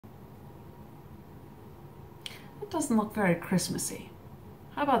doesn't look very Christmassy.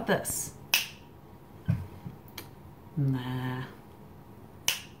 How about this? Nah.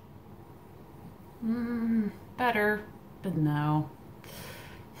 Better, but no.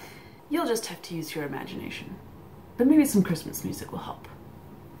 You'll just have to use your imagination. But maybe some Christmas music will help.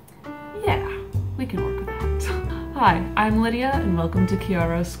 Yeah, we can work with that. Hi, I'm Lydia, and welcome to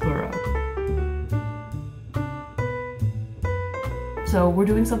Chiaroscuro. So we're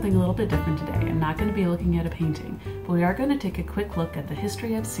doing something a little bit different today. I'm not going to be looking at a painting, but we are going to take a quick look at the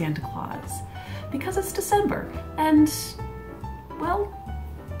history of Santa Claus. Because it's December, and, well,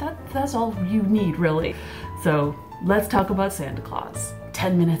 that's all you need, really. So let's talk about Santa Claus.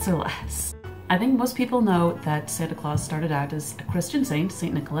 10 minutes or less. I think most people know that Santa Claus started out as a Christian saint,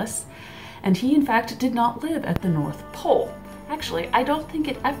 Saint Nicholas, and he in fact did not live at the North Pole. Actually, I don't think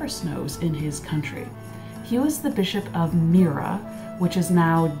it ever snows in his country. He was the bishop of Myra, which is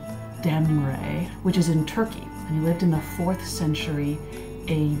now Varie, which is in Turkey, and he lived in the 4th century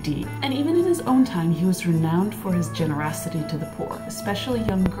AD. And even in his own time, he was renowned for his generosity to the poor, especially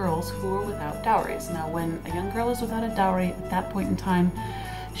young girls who were without dowries. Now, when a young girl is without a dowry at that point in time,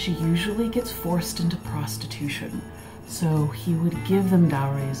 she usually gets forced into prostitution. So he would give them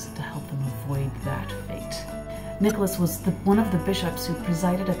dowries to help them avoid that fate. Nicholas was one of the bishops who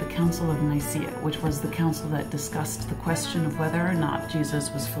presided at the Council of Nicaea, which was the council that discussed the question of whether or not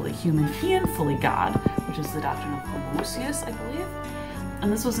Jesus was fully human and fully God, which is the doctrine of homoousios, I believe.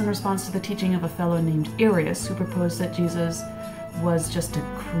 And this was in response to the teaching of a fellow named Arius, who proposed that Jesus was just a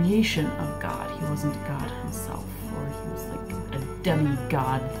creation of God. He wasn't God himself, or he was like a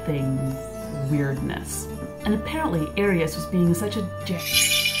demigod thing weirdness. And apparently Arius was being such a dick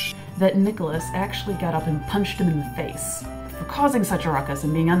that Nicholas actually got up and punched him in the face. For causing such a ruckus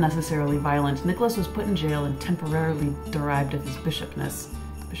and being unnecessarily violent, Nicholas was put in jail and temporarily deprived of his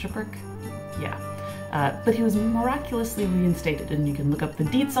bishopric? Yeah. But he was miraculously reinstated, and you can look up the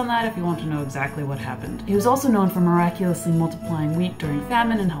deets on that if you want to know exactly what happened. He was also known for miraculously multiplying wheat during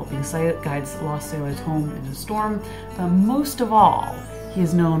famine and helping guide lost sailors home in a storm. But most of all, he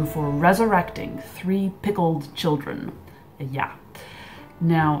is known for resurrecting 3 pickled children. Yeah.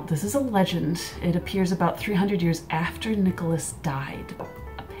 Now, this is a legend. It appears about 300 years after Nicholas died.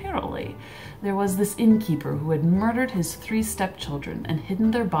 Apparently, there was this innkeeper who had murdered his 3 stepchildren and hidden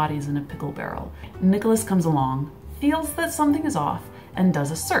their bodies in a pickle barrel. Nicholas comes along, feels that something is off, and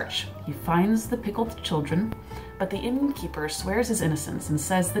does a search. He finds the pickled children, but the innkeeper swears his innocence and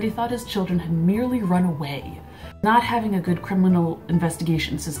says that he thought his children had merely run away. Not having a good criminal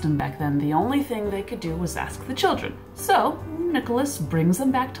investigation system back then, the only thing they could do was ask the children. So Nicholas brings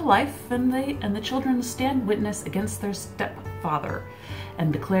them back to life, and the children stand witness against their stepfather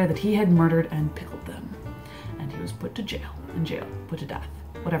and declare that he had murdered and pickled them. And he was put to jail, put to death,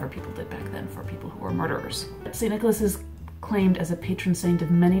 whatever people did back then for people who were murderers. St. Nicholas is claimed as a patron saint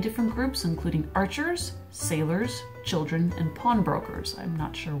of many different groups, including archers, sailors, children, and pawnbrokers. I'm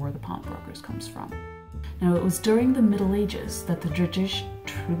not sure where the pawnbrokers comes from. Now, it was during the Middle Ages that the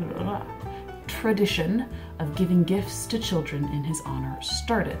tradition of giving gifts to children in his honor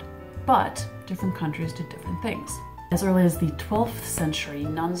started, but different countries did different things. As early as the 12th century,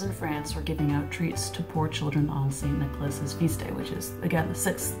 nuns in France were giving out treats to poor children on St. Nicholas's feast day, which is, again, the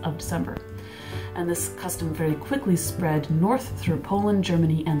 6th of December. And this custom very quickly spread north through Poland,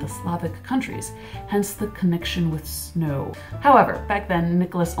 Germany, and the Slavic countries, hence the connection with snow. However, back then,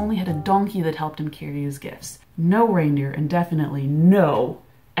 Nicholas only had a donkey that helped him carry his gifts. No reindeer, and definitely no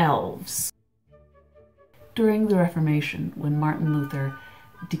elves. During the Reformation, when Martin Luther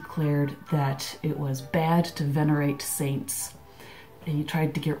declared that it was bad to venerate saints, and he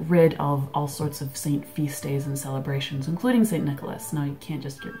tried to get rid of all sorts of saint feast days and celebrations, including Saint Nicholas. Now, you can't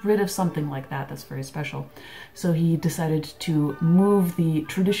just get rid of something like that, that's very special. So he decided to move the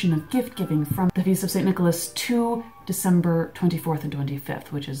tradition of gift-giving from the Feast of Saint Nicholas to December 24th and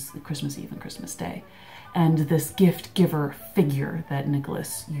 25th, which is Christmas Eve and Christmas Day. And this gift-giver figure that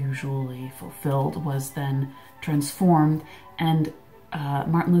Nicholas usually fulfilled was then transformed, and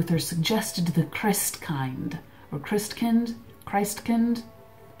Martin Luther suggested the Christkind, or Christkind.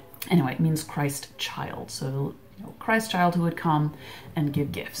 Anyway, it means Christ child. So, Christ child who would come and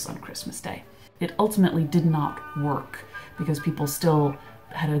give gifts on Christmas Day. It ultimately did not work because people still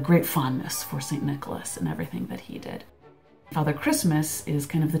had a great fondness for St. Nicholas and everything that he did. Father Christmas is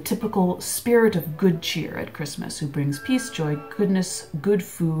kind of the typical spirit of good cheer at Christmas, who brings peace, joy, goodness, good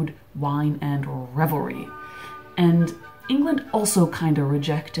food, wine, and revelry. And England also kind of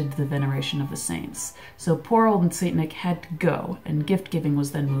rejected the veneration of the saints, so poor old Saint Nick had to go, and gift-giving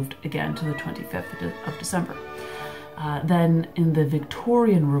was then moved again to the 25th of December. Then in the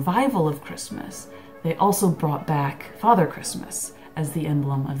Victorian revival of Christmas, They also brought back Father Christmas as the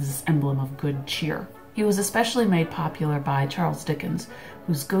emblem of good cheer. He was especially made popular by Charles Dickens,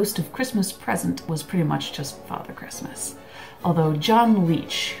 whose Ghost of Christmas Present was pretty much just Father Christmas. Although John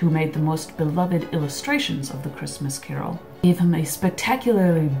Leech, who made the most beloved illustrations of the Christmas Carol, gave him a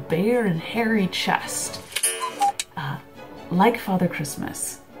spectacularly bare and hairy chest. Like Father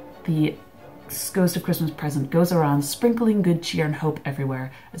Christmas, the Ghost of Christmas Present goes around sprinkling good cheer and hope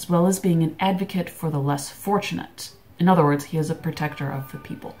everywhere, as well as being an advocate for the less fortunate. In other words, he is a protector of the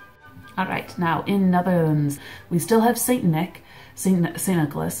people. Alright, now in Netherlands, we still have Saint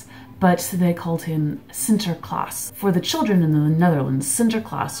Nicholas, but they called him Sinterklaas. For the children in the Netherlands,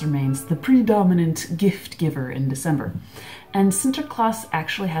 Sinterklaas remains the predominant gift giver in December. And Sinterklaas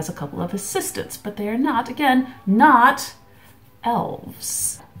actually has a couple of assistants, but they are not, again, not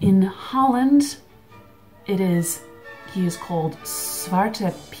elves. In Holland, he is called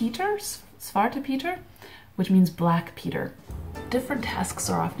Zwarte Pieter, which means Black Peter. Different tasks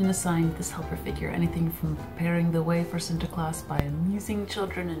are often assigned this helper figure, anything from preparing the way for Sinterklaas by amusing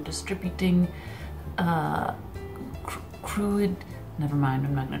children and distributing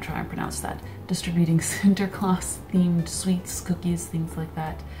distributing Sinterklaas-themed sweets, cookies, things like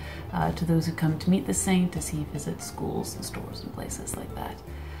that, to those who come to meet the saint, as he visits schools and stores and places like that.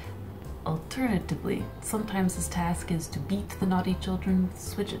 Alternatively, sometimes his task is to beat the naughty children with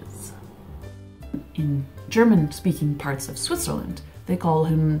switches. In German-speaking parts of Switzerland, they call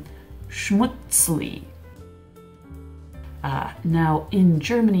him Schmutzli. Now, in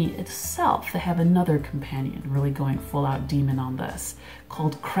Germany itself, they have another companion, really going full-out demon on this,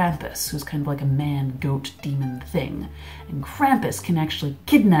 called Krampus, who's kind of like a man-goat demon thing. And Krampus can actually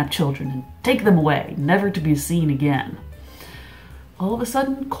kidnap children and take them away, never to be seen again. All of a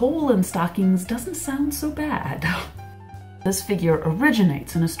sudden, coal in stockings doesn't sound so bad. This figure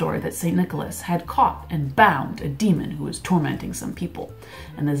originates in a story that Saint Nicholas had caught and bound a demon who was tormenting some people,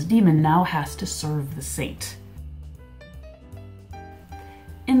 and this demon now has to serve the saint.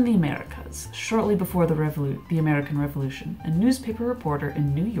 In the Americas, shortly before the American Revolution, a newspaper reporter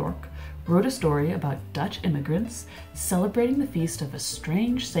in New York wrote a story about Dutch immigrants celebrating the feast of a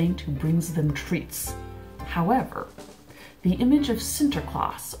strange saint who brings them treats. However, the image of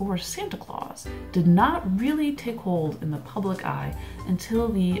Sinterklaas, or Santa Claus, did not really take hold in the public eye until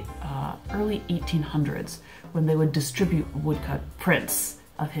the early 1800s, when they would distribute woodcut prints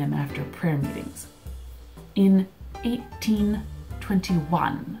of him after prayer meetings. In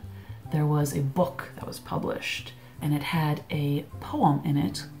 1821, there was a book that was published, and it had a poem in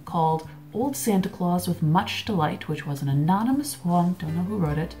it called Old Santa Claus with Much Delight, which was an anonymous poem, don't know who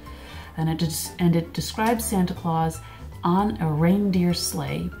wrote it, and it describes Santa Claus on a reindeer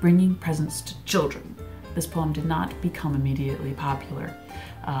sleigh bringing presents to children. This poem did not become immediately popular,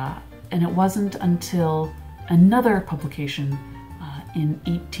 and it wasn't until another publication in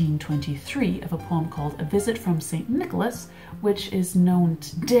 1823 of a poem called A Visit from Saint Nicholas, which is known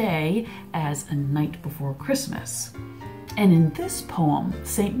today as A Night Before Christmas. And in this poem,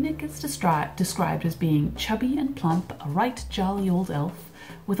 Saint Nick is described as being chubby and plump, a right jolly old elf,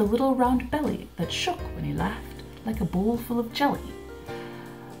 with a little round belly that shook when he laughed, like a bowl full of jelly.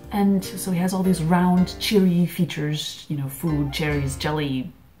 And so he has all these round, cheery features, you know, food, cherries,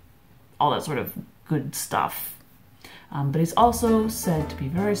 jelly, all that sort of good stuff. But he's also said to be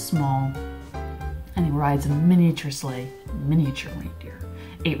very small, and he rides a miniature sleigh, miniature reindeer,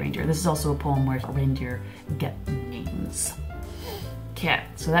 8 reindeer. This is also a poem where reindeer get names. Okay,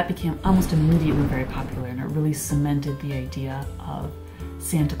 so that became almost immediately very popular, and it really cemented the idea of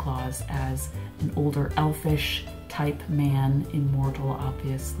Santa Claus as an older elfish type man, immortal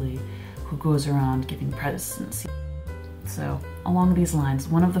obviously, who goes around giving presents. So along these lines,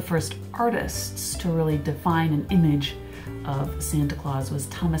 one of the first artists to really define an image of Santa Claus was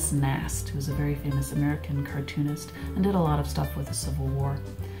Thomas Nast, who was a very famous American cartoonist and did a lot of stuff with the Civil War.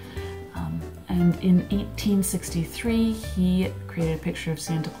 And in 1863, he created a picture of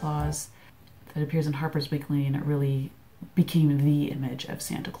Santa Claus that appears in Harper's Weekly, and it really became the image of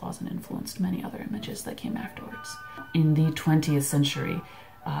Santa Claus and influenced many other images that came afterwards. In the 20th century,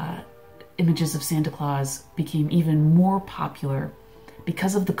 images of Santa Claus became even more popular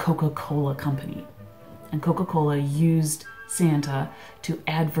because of the Coca-Cola company. And Coca-Cola used Santa to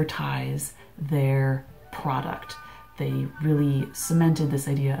advertise their product. They really cemented this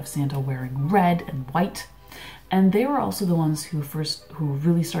idea of Santa wearing red and white. And they were also the ones who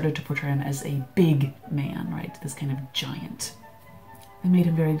really started to portray him as a big man, right? This kind of giant. They made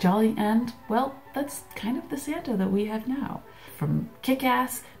him very jolly, and, well, that's kind of the Santa that we have now. From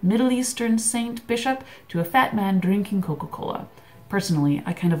kick-ass Middle Eastern saint bishop to a fat man drinking Coca-Cola. Personally,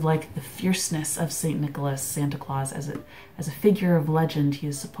 I kind of like the fierceness of Saint Nicholas, Santa Claus, as a figure of legend. He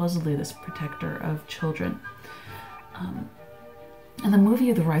is supposedly this protector of children. And the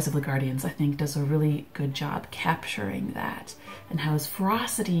movie The Rise of the Guardians, I think, does a really good job capturing that, and how his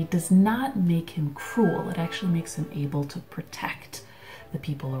ferocity does not make him cruel. It actually makes him able to protect the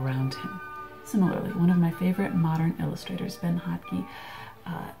people around him. Similarly, one of my favorite modern illustrators, Ben Hatke,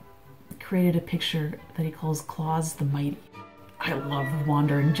 created a picture that he calls Claus the Mighty. I love the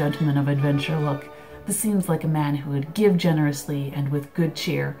wandering gentleman of adventure look. This seems like a man who would give generously and with good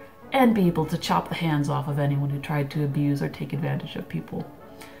cheer, and be able to chop the hands off of anyone who tried to abuse or take advantage of people.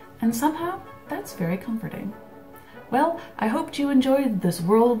 And somehow, that's very comforting. Well, I hoped you enjoyed this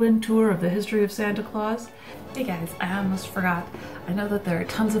whirlwind tour of the history of Santa Claus. Hey guys, I almost forgot. I know that there are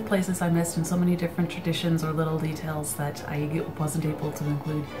tons of places I missed and so many different traditions or little details that I wasn't able to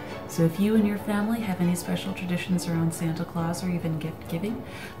include. So if you and your family have any special traditions around Santa Claus or even gift giving,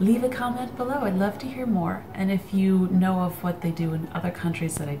 leave a comment below. I'd love to hear more. And if you know of what they do in other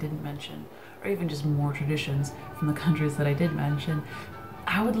countries that I didn't mention, or even just more traditions from the countries that I did mention,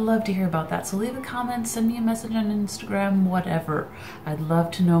 I would love to hear about that. So leave a comment, send me a message on Instagram, whatever. I'd love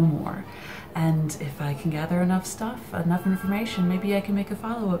to know more. And if I can gather enough stuff, enough information, maybe I can make a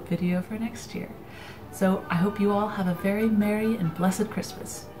follow-up video for next year. So I hope you all have a very merry and blessed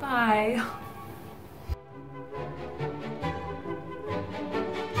Christmas. Bye!